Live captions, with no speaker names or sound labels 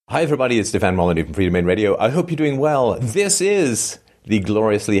Hi everybody, it's Stefan Molyneux from Freedom in Radio. I hope you're doing well. This is the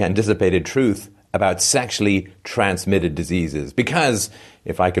gloriously anticipated truth about sexually transmitted diseases. Because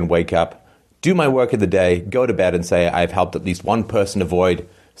if I can wake up, do my work of the day, go to bed and say I've helped at least one person avoid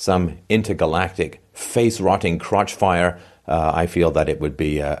some intergalactic, face-rotting crotch fire, I feel that it would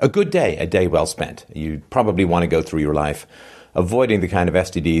be a good day, a day well spent. You probably want to go through your life avoiding the kind of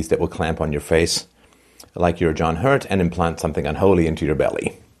STDs that will clamp on your face like you're John Hurt and implant something unholy into your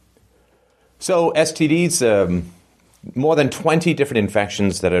belly. So STDs, more than 20 different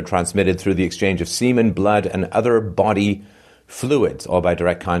infections that are transmitted through the exchange of semen, blood, and other body fluids, or by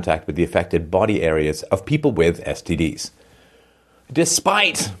direct contact with the affected body areas of people with STDs.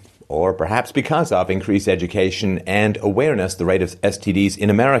 Despite, or perhaps because of, increased education and awareness, the rate of STDs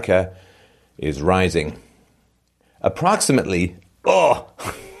in America is rising. Approximately,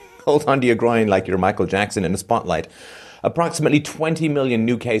 hold on to your groin like you're Michael Jackson in a spotlight. Approximately 20 million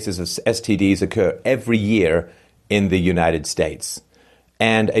new cases of STDs occur every year in the United States.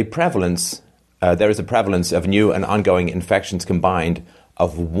 And there is a prevalence of new and ongoing infections combined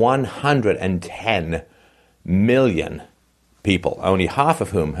of 110 million people, only half of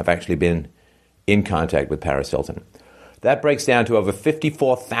whom have actually been in contact with Paris Hilton. That breaks down to over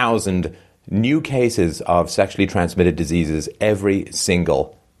 54,000 new cases of sexually transmitted diseases every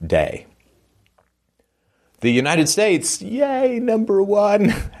single day. The United States, yay, number one,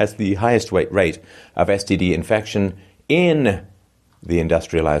 has the highest rate of STD infection in the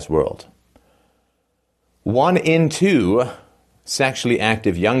industrialized world. 1 in 2 sexually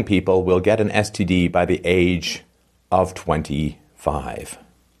active young people will get an STD by the age of 25.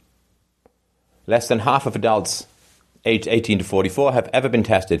 Less than half of adults aged 18 to 44 have ever been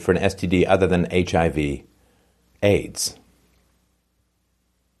tested for an STD other than HIV/AIDS.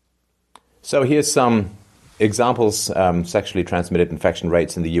 So here's some examples, sexually transmitted infection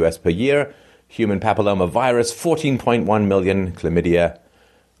rates in the US per year. Human papillomavirus, 14.1 million. Chlamydia,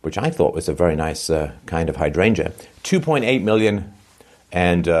 which I thought was a very nice kind of hydrangea, 2.8 million.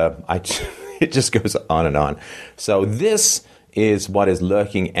 And it just goes on and on. So this is what is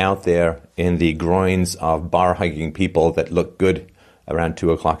lurking out there in the groins of bar-hugging people that look good around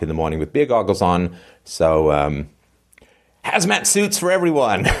 2 o'clock in the morning with beer goggles on. So hazmat suits for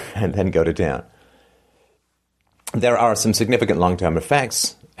everyone, and then go to town. There are some significant long-term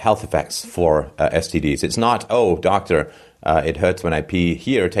effects, health effects for STDs. It's not, doctor, it hurts when I pee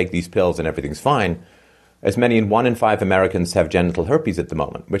here, take these pills and everything's fine. As many as 1 in 5 Americans have genital herpes at the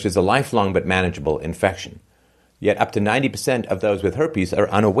moment, which is a lifelong but manageable infection. Yet up to 90% of those with herpes are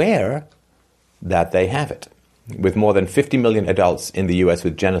unaware that they have it, with more than 50 million adults in the US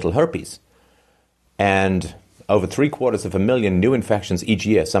with genital herpes. And over 750,000 new infections each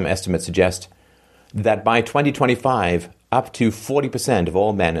year, some estimates suggest that by 2025, up to 40% of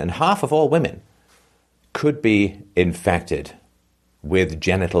all men and half of all women could be infected with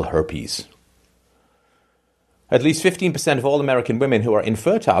genital herpes. At least 15% of all American women who are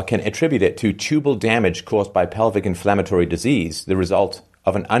infertile can attribute it to tubal damage caused by pelvic inflammatory disease, the result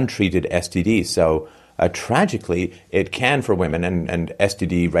of an untreated STD. So tragically, it can for women, and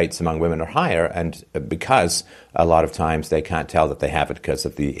STD rates among women are higher, and because a lot of times they can't tell that they have it because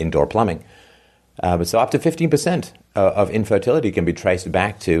of the indoor plumbing. So up to 15% of infertility can be traced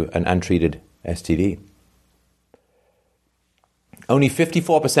back to an untreated STD. Only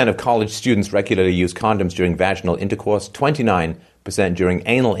 54% of college students regularly use condoms during vaginal intercourse, 29% during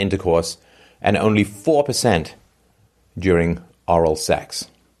anal intercourse, and only 4% during oral sex.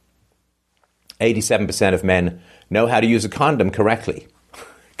 87% of men know how to use a condom correctly,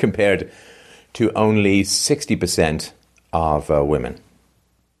 compared to only 60% of women.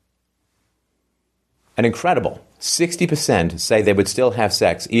 An incredible 60% say they would still have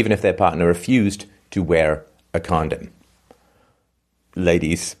sex even if their partner refused to wear a condom.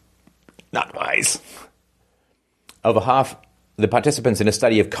 Ladies, not wise. Over half the participants in a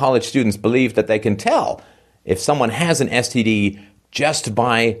study of college students believe that they can tell if someone has an STD just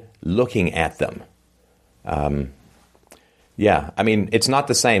by looking at them. It's not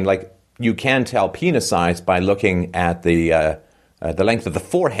the same. Like, you can tell penis size by looking at the length of the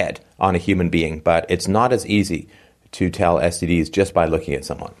forehead on a human being, but it's not as easy to tell STDs just by looking at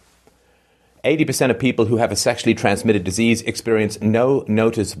someone. 80% of people who have a sexually transmitted disease experience no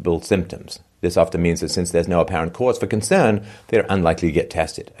noticeable symptoms. This often means that since there's no apparent cause for concern, they're unlikely to get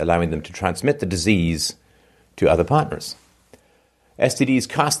tested, allowing them to transmit the disease to other partners. STDs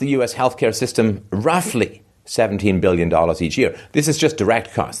cost the U.S. healthcare system roughly $17 billion each year. This is just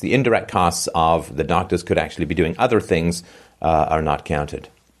direct costs. The indirect costs of the doctors could actually be doing other things are not counted.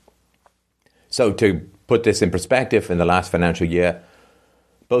 So to put this in perspective, in the last financial year,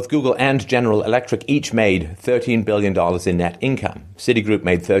 Both Google and General Electric each made $13 billion in net income. Citigroup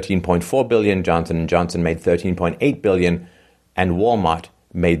made $13.4 billion, Johnson & Johnson made $13.8 billion, and Walmart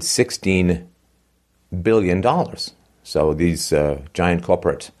made $16 billion. So these giant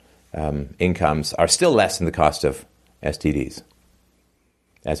corporate incomes are still less than the cost of STDs.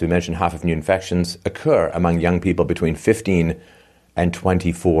 As we mentioned, half of new infections occur among young people between 15 and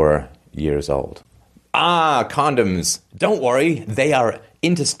 24 years old. Condoms. Don't worry, they are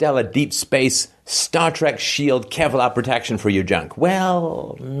interstellar, deep space, Star Trek shield Kevlar protection for your junk.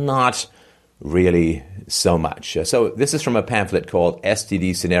 Well, not really so much. So this is from a pamphlet called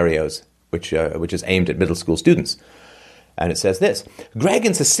STD Scenarios, which is aimed at middle school students. And it says this: Greg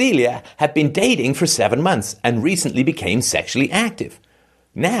and Cecilia have been dating for 7 months and recently became sexually active.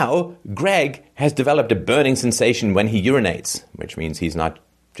 Now, Greg has developed a burning sensation when he urinates, which means he's not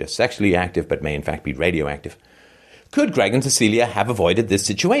just sexually active, but may in fact be radioactive. Could Greg and Cecilia have avoided this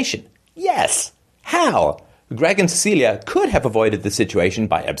situation? Yes. How? Greg and Cecilia could have avoided the situation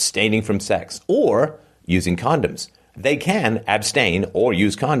by abstaining from sex or using condoms. They can abstain or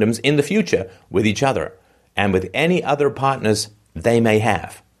use condoms in the future with each other and with any other partners they may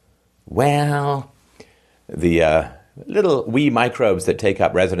have. Well, the little wee microbes that take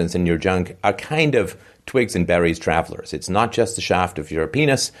up residence in your junk are kind of twigs and berries travelers. It's not just the shaft of your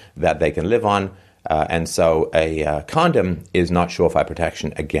penis that they can live on, and so a condom is not surefire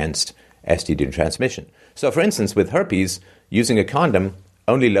protection against STD transmission. So, for instance, with herpes, using a condom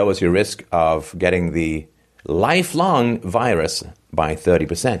only lowers your risk of getting the lifelong virus by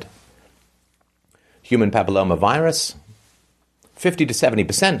 30%. Human papilloma virus, 50 to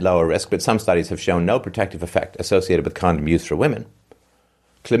 70% lower risk, but some studies have shown no protective effect associated with condom use for women.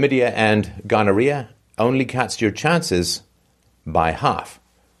 Chlamydia and gonorrhea only cuts your chances by half.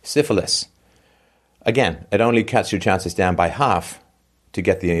 Syphilis, again, it only cuts your chances down by half to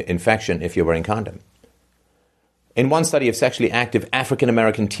get the infection if you're wearing condom. In one study of sexually active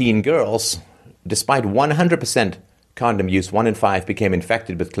African-American teen girls, despite 100% condom use, 1 in 5 became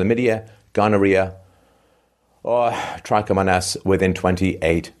infected with chlamydia, gonorrhea, or trichomonas within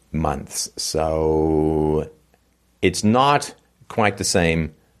 28 months. So it's not quite the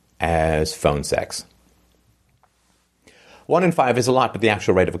same as phone sex. 1 in 5 is a lot, but the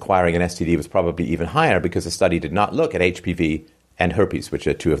actual rate of acquiring an STD was probably even higher because the study did not look at HPV and herpes, which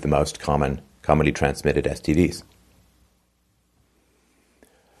are two of the most commonly transmitted STDs.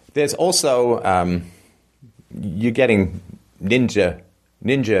 There's also, you're getting ninja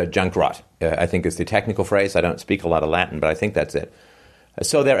junk rot, I think is the technical phrase. I don't speak a lot of Latin, but I think that's it.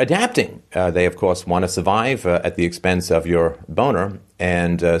 So they're adapting. They, of course, want to survive at the expense of your boner.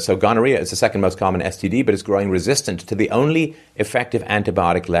 And so gonorrhea is the second most common STD, but is growing resistant to the only effective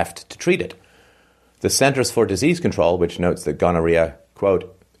antibiotic left to treat it. The Centers for Disease Control, which notes that gonorrhea,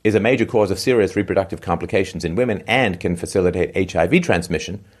 quote, is a major cause of serious reproductive complications in women and can facilitate HIV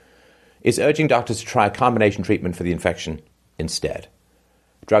transmission, is urging doctors to try a combination treatment for the infection instead.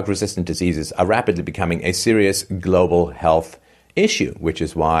 Drug-resistant diseases are rapidly becoming a serious global health issue, which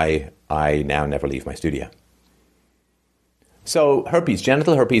is why I now never leave my studio. So herpes,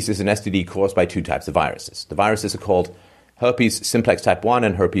 genital herpes, is an STD caused by 2 types of viruses. The viruses are called herpes simplex type 1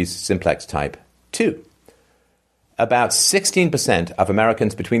 and herpes simplex type 2. About 16% of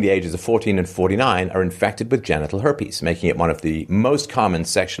Americans between the ages of 14 and 49 are infected with genital herpes, making it one of the most common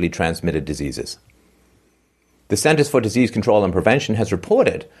sexually transmitted diseases. The Centers for Disease Control and Prevention has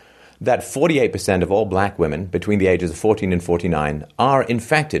reported that 48% of all black women between the ages of 14 and 49 are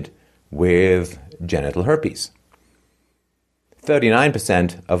infected with genital herpes.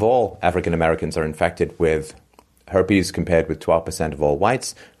 39% of all African Americans are infected with herpes, compared with 12% of all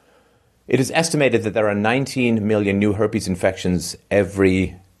whites. It is estimated that there are 19 million new herpes infections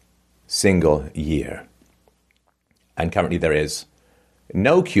every single year. And currently there is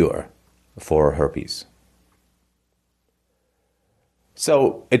no cure for herpes.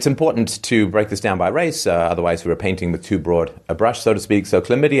 So it's important to break this down by race, otherwise we're painting with too broad a brush, so to speak. So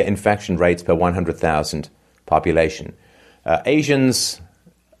chlamydia infection rates per 100,000 population. Asians,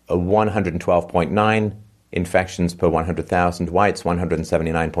 112.9 infections per 100,000. Whites,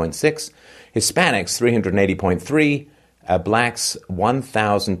 179.6. Hispanics, 380.3. Blacks,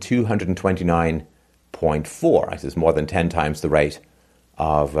 1,229.4. This is more than 10 times the rate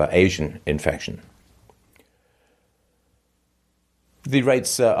of Asian infection. The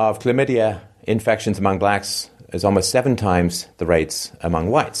rates of chlamydia infections among blacks is almost 7 times the rates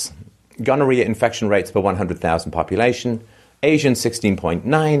among whites. Gonorrhea infection rates per 100,000 population. Asians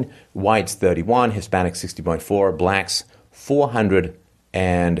 16.9, whites 31, Hispanics 60.4, blacks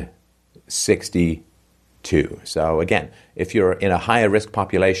 462. too. So again, if you're in a higher risk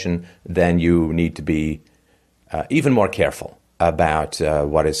population, then you need to be even more careful about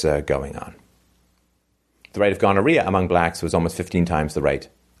what is going on. The rate of gonorrhea among blacks was almost 15 times the rate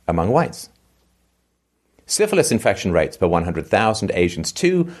among whites. Syphilis infection rates per 100,000, Asians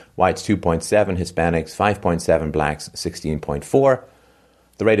 2, whites 2.7, Hispanics 5.7, blacks 16.4.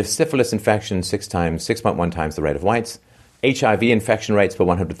 The rate of syphilis infection 6.1 times the rate of whites. HIV infection rates per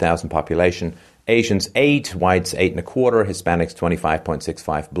 100,000 population, Asians 8, whites 8.25, Hispanics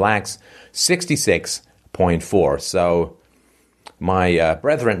 25.65, blacks 66.4. So my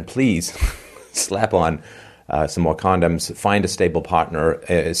brethren, please slap on some more condoms, find a stable partner,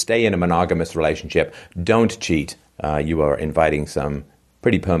 stay in a monogamous relationship, don't cheat. You are inviting some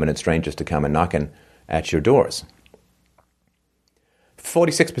pretty permanent strangers to come and knocking at your doors.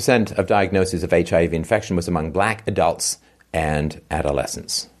 46% of diagnoses of HIV infection was among black adults and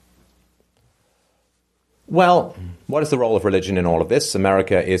adolescents. Well, what is the role of religion in all of this?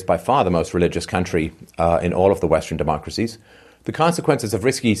 America is by far the most religious country in all of the Western democracies. The consequences of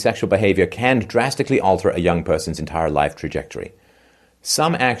risky sexual behavior can drastically alter a young person's entire life trajectory.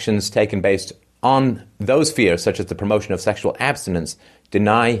 Some actions taken based on those fears, such as the promotion of sexual abstinence,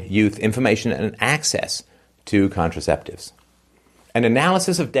 deny youth information and access to contraceptives. An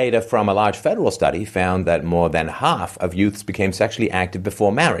analysis of data from a large federal study found that more than half of youths became sexually active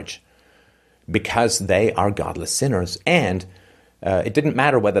before marriage because they are godless sinners. And it didn't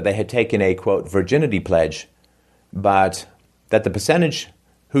matter whether they had taken a, quote, virginity pledge, but that the percentage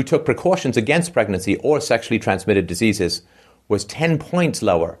who took precautions against pregnancy or sexually transmitted diseases was 10 points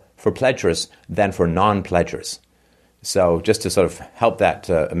lower for pledgers than for non-pledgers. So just to sort of help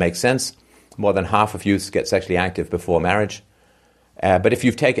that make sense, more than half of youths get sexually active before marriage. But if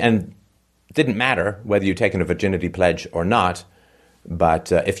you've taken, and it didn't matter whether you'd taken a virginity pledge or not,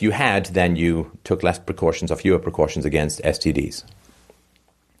 but if you had, then you took less precautions or fewer precautions against STDs.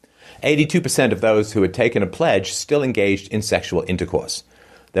 82% of those who had taken a pledge still engaged in sexual intercourse.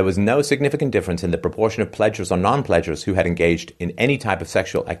 There was no significant difference in the proportion of pledgers or non-pledgers who had engaged in any type of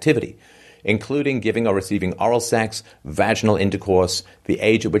sexual activity, including giving or receiving oral sex, vaginal intercourse, the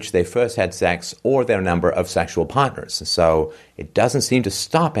age at which they first had sex, or their number of sexual partners. So it doesn't seem to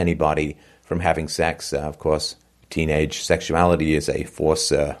stop anybody from having sex. Of course, teenage sexuality is a force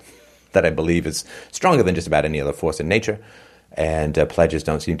that I believe is stronger than just about any other force in nature. And pledges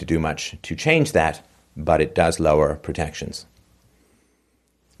don't seem to do much to change that, but it does lower protections.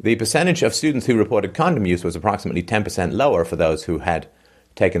 The percentage of students who reported condom use was approximately 10% lower for those who had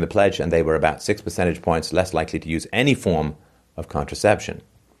taken the pledge, and they were about 6 percentage points less likely to use any form of contraception.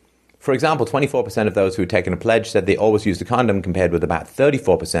 For example, 24% of those who had taken a pledge said they always used a condom, compared with about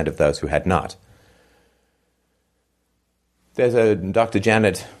 34% of those who had not. There's a Dr.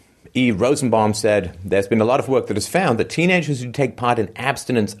 Janet E. Rosenbaum said, there's been a lot of work that has found that teenagers who take part in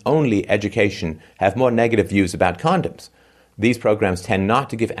abstinence-only education have more negative views about condoms. These programs tend not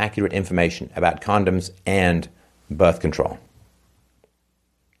to give accurate information about condoms and birth control.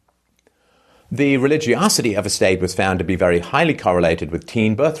 The religiosity of a state was found to be very highly correlated with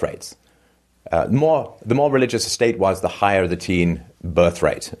teen birth rates. The more religious a state was, the higher the teen birth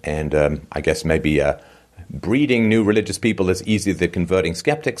rate. And I guess maybe breeding new religious people is easier than converting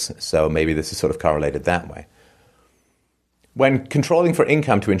skeptics, so maybe this is sort of correlated that way. When controlling for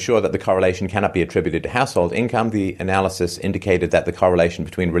income to ensure that the correlation cannot be attributed to household income, the analysis indicated that the correlation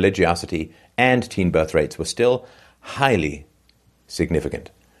between religiosity and teen birth rates was still highly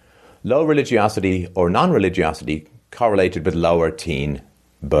significant. Low religiosity or non-religiosity correlated with lower teen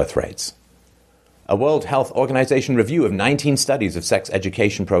birth rates. A World Health Organization review of 19 studies of sex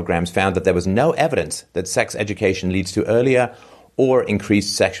education programs found that there was no evidence that sex education leads to earlier or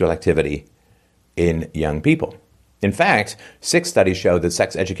increased sexual activity in young people. In fact, 6 studies showed that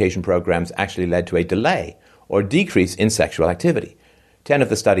sex education programs actually led to a delay or decrease in sexual activity. 10 of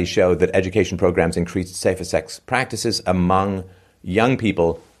the studies showed that education programs increased safer sex practices among young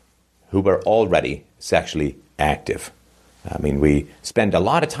people who were already sexually active. I mean, we spend a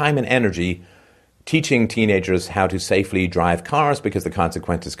lot of time and energy teaching teenagers how to safely drive cars because the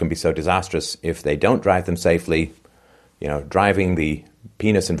consequences can be so disastrous if they don't drive them safely. You know, driving the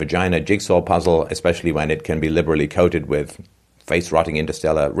penis and vagina jigsaw puzzle, especially when it can be liberally coated with face-rotting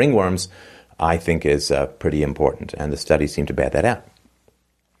interstellar ringworms, I think is pretty important, and the studies seem to bear that out.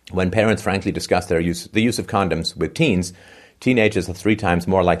 When parents frankly discuss the use of condoms with teens, teenagers are 3 times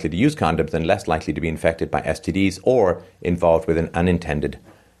more likely to use condoms and less likely to be infected by STDs or involved with an unintended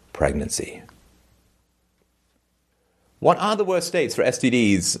pregnancy. What are the worst states for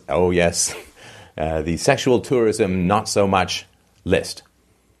STDs? Oh, yes, the sexual tourism not so much list.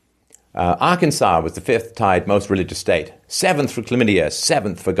 Arkansas was the 5th tied most religious state, 7th for chlamydia,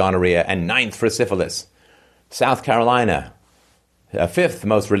 7th for gonorrhea, and 9th for syphilis. South Carolina, 5th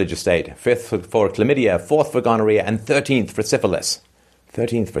most religious state, 5th for chlamydia, 4th for gonorrhea, and 13th for syphilis.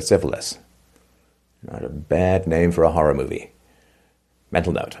 13th for syphilis. Not a bad name for a horror movie.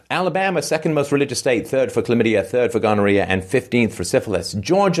 Mental note. Alabama, 2nd most religious state, 3rd for chlamydia, 3rd for gonorrhea, and 15th for syphilis.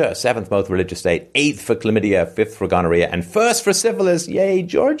 Georgia, 7th most religious state, 8th for chlamydia, 5th for gonorrhea, and 1st for syphilis. Yay,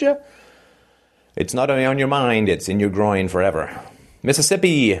 Georgia! It's not only on your mind, it's in your groin forever.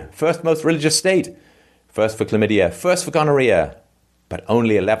 Mississippi, 1st most religious state, 1st for chlamydia, 1st for gonorrhea, but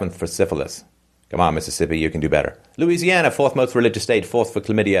only 11th for syphilis. Come on, Mississippi, you can do better. Louisiana, 4th most religious state, 4th for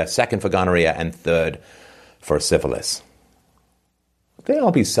chlamydia, 2nd for gonorrhea, and 3rd for syphilis. Would they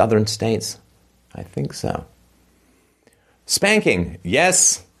all be southern states? I think so. Spanking.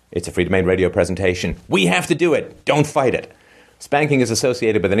 Yes, it's a Free Domain Radio presentation. We have to do it. Don't fight it. Spanking is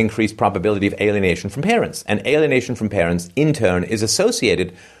associated with an increased probability of alienation from parents, and alienation from parents, in turn, is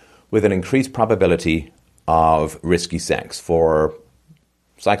associated with an increased probability of risky sex for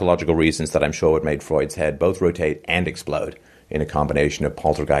psychological reasons that I'm sure would make Freud's head both rotate and explode in a combination of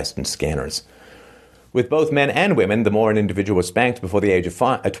poltergeist and scanners. With both men and women, the more an individual was spanked before the age of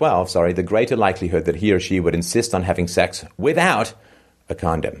 12, the greater likelihood that he or she would insist on having sex without a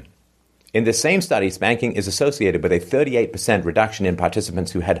condom. In this same study, spanking is associated with a 38% reduction in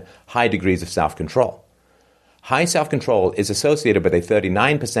participants who had high degrees of self-control. High self-control is associated with a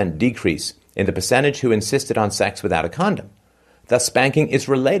 39% decrease in the percentage who insisted on sex without a condom. Thus, spanking is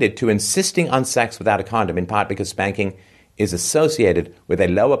related to insisting on sex without a condom, in part because spanking is associated with a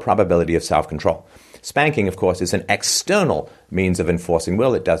lower probability of self-control. Spanking, of course, is an external means of enforcing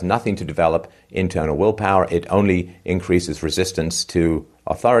will. It does nothing to develop internal willpower. It only increases resistance to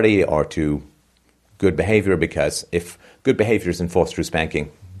authority or to good behavior, because if good behavior is enforced through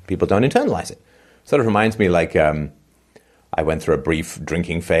spanking, people don't internalize it. Sort of reminds me like I went through a brief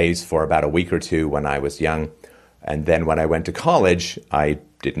drinking phase for about a week or two when I was young. And then when I went to college, I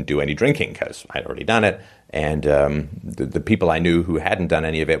didn't do any drinking because I'd already done it. And the people I knew who hadn't done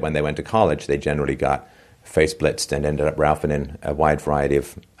any of it when they went to college, they generally got face blitzed and ended up ralphing in a wide variety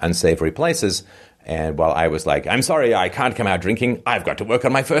of unsavory places. And while I was like, I'm sorry, I can't come out drinking. I've got to work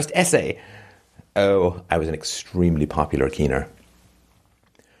on my first essay. Oh, I was an extremely popular keener.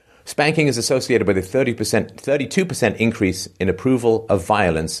 Spanking is associated with a 32% increase in approval of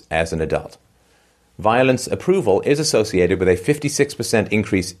violence as an adult. Violence approval is associated with a 56%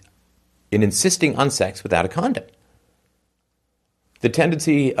 increase in insisting on sex without a condom. The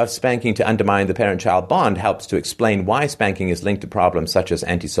tendency of spanking to undermine the parent-child bond helps to explain why spanking is linked to problems such as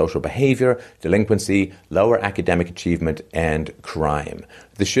antisocial behavior, delinquency, lower academic achievement, and crime.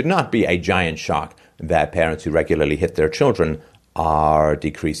 This should not be a giant shock that parents who regularly hit their children are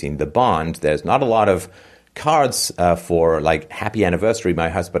decreasing the bond. There's not a lot of cards for like, happy anniversary, my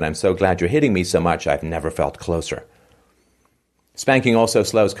husband, I'm so glad you're hitting me so much, I've never felt closer. Spanking also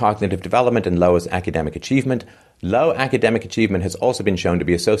slows cognitive development and lowers academic achievement. Low academic achievement has also been shown to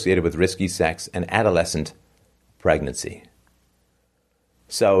be associated with risky sex and adolescent pregnancy.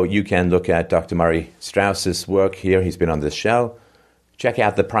 So you can look at Dr. Murray Strauss's work here. He's been on this show. Check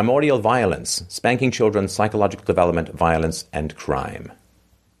out The Primordial Violence, Spanking Children, Psychological Development, Violence, and Crime.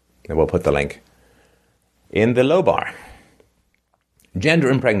 And we'll put the link in the low bar. Gender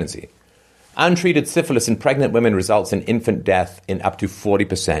and pregnancy. Untreated syphilis in pregnant women results in infant death in up to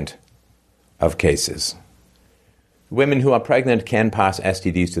 40% of cases. Women who are pregnant can pass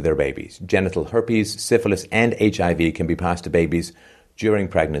STDs to their babies. Genital herpes, syphilis, and HIV can be passed to babies during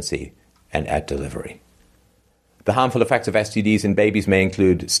pregnancy and at delivery. The harmful effects of STDs in babies may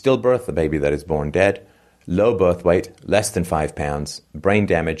include stillbirth, a baby that is born dead, low birth weight, less than 5 pounds, brain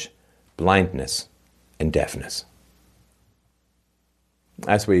damage, blindness, and deafness.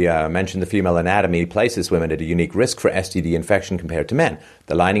 As we mentioned, the female anatomy places women at a unique risk for STD infection compared to men.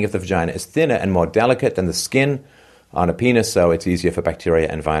 The lining of the vagina is thinner and more delicate than the skin on a penis, so it's easier for bacteria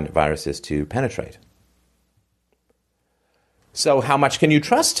and viruses to penetrate. So how much can you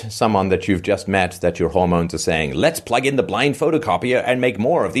trust someone that you've just met that your hormones are saying, let's plug in the blind photocopier and make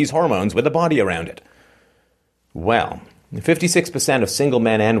more of these hormones with a body around it? Well, 56% of single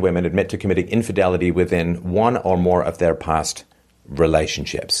men and women admit to committing infidelity within one or more of their past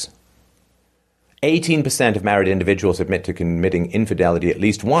relationships. 18% of married individuals admit to committing infidelity at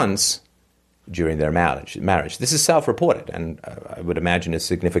least once during their marriage. This is self-reported, and I would imagine is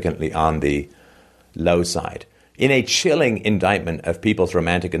significantly on the low side. In a chilling indictment of people's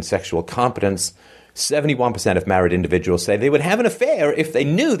romantic and sexual competence, 71% of married individuals say they would have an affair if they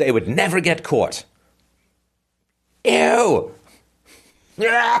knew they would never get caught. Ew!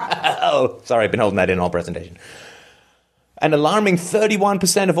 Oh, sorry, I've been holding that in all presentation. An alarming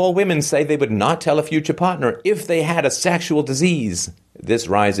 31% of all women say they would not tell a future partner if they had a sexual disease. This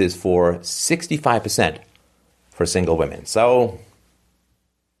rises for 65% for single women. So,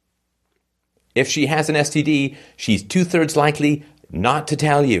 if she has an STD, she's 2/3 likely not to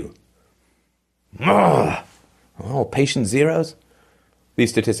tell you. Oh, patient zeros? These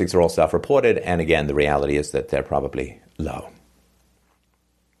statistics are all self-reported, and again, the reality is that they're probably low.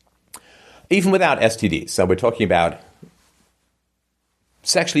 Even without STDs, so we're talking about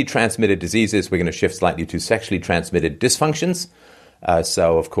sexually transmitted diseases. We're going to shift slightly to sexually transmitted dysfunctions.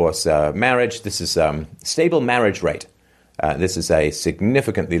 So, of course, marriage, this is stable marriage rate. This is a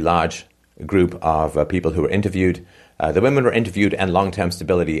significantly large group of people who were interviewed. The women were interviewed, and long-term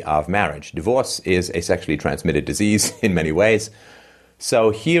stability of marriage. Divorce is a sexually transmitted disease in many ways.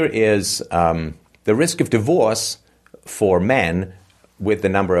 So here is the risk of divorce for men with the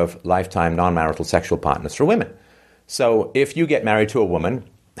number of lifetime non-marital sexual partners for women. So if you get married to a woman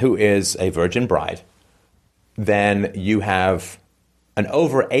who is a virgin bride, then you have an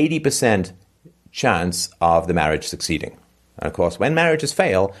over 80% chance of the marriage succeeding. And of course, when marriages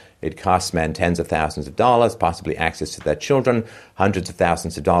fail, it costs men tens of thousands of dollars, possibly access to their children, hundreds of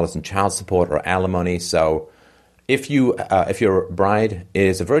thousands of dollars in child support or alimony. So if your bride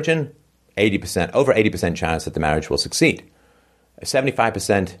is a virgin, over 80% chance that the marriage will succeed.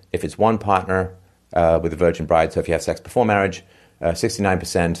 75% if it's one partner with a virgin bride, so if you have sex before marriage,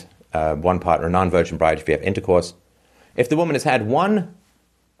 69% one partner, non-virgin bride if you have intercourse. If the woman has had one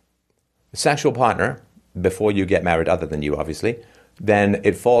sexual partner before you get married, other than you, obviously, then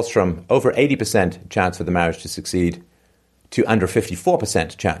it falls from over 80% chance for the marriage to succeed to under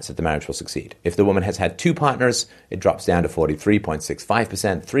 54% chance that the marriage will succeed. If the woman has had two partners, it drops down to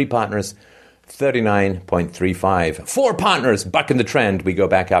 43.65%. Three partners, 39.35%. Four partners, bucking the trend, we go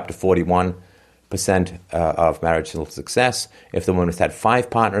back up to 41% of marital success. If the woman has had five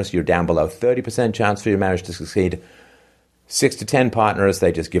partners, you're down below 30% chance for your marriage to succeed. 6 to 10 partners,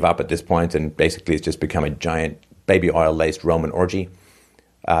 they just give up at this point, and basically it's just become a giant baby oil-laced Roman orgy.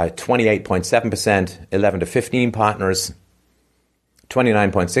 28.7%, 11 to 15 partners,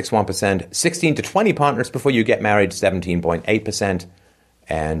 29.61%, 16 to 20 partners before you get married, 17.8%.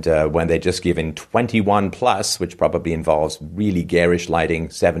 And when they just give in 21 plus, which probably involves really garish lighting,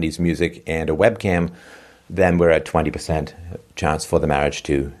 70s music, and a webcam, then we're at 20% chance for the marriage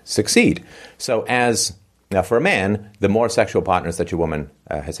to succeed. So now for a man, the more sexual partners that your woman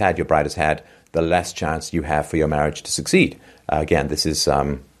has had, your bride has had, the less chance you have for your marriage to succeed. Again, this is,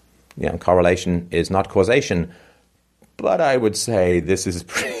 correlation is not causation, but I would say this is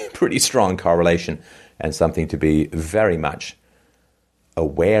pretty strong correlation and something to be very much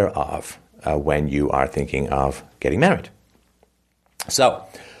aware of when you are thinking of getting married. So,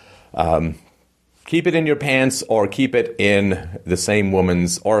 keep it in your pants or keep it in the same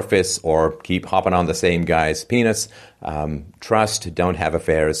woman's orifice or keep hopping on the same guy's penis. Trust, don't have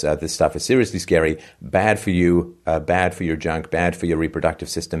affairs. This stuff is seriously scary, bad for you, bad for your junk, bad for your reproductive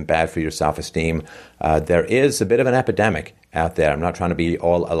system, bad for your self-esteem. There is a bit of an epidemic out there. I'm not trying to be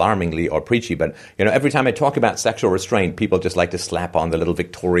all alarmingly or preachy, but every time I talk about sexual restraint, people just like to slap on the little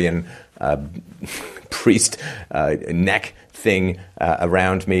Victorian priest neck thing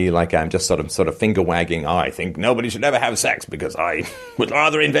around me, like I'm just sort of finger wagging. I think nobody should ever have sex because I would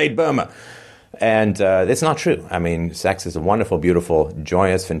rather invade Burma. And it's not true. I mean, sex is a wonderful, beautiful,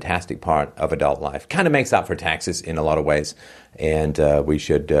 joyous, fantastic part of adult life. Kind of makes up for taxes in a lot of ways. And we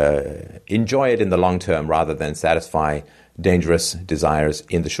should enjoy it in the long term rather than satisfy dangerous desires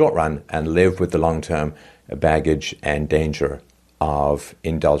in the short run and live with the long-term baggage and danger of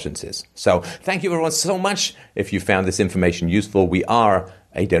indulgences. So thank you everyone so much. If you found this information useful, we are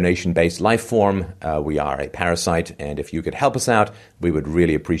a donation-based life form. We are a parasite, and if you could help us out, we would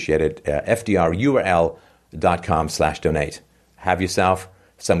really appreciate it. fdrurl.com/donate. Have yourself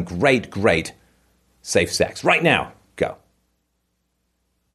some great, great safe sex right now.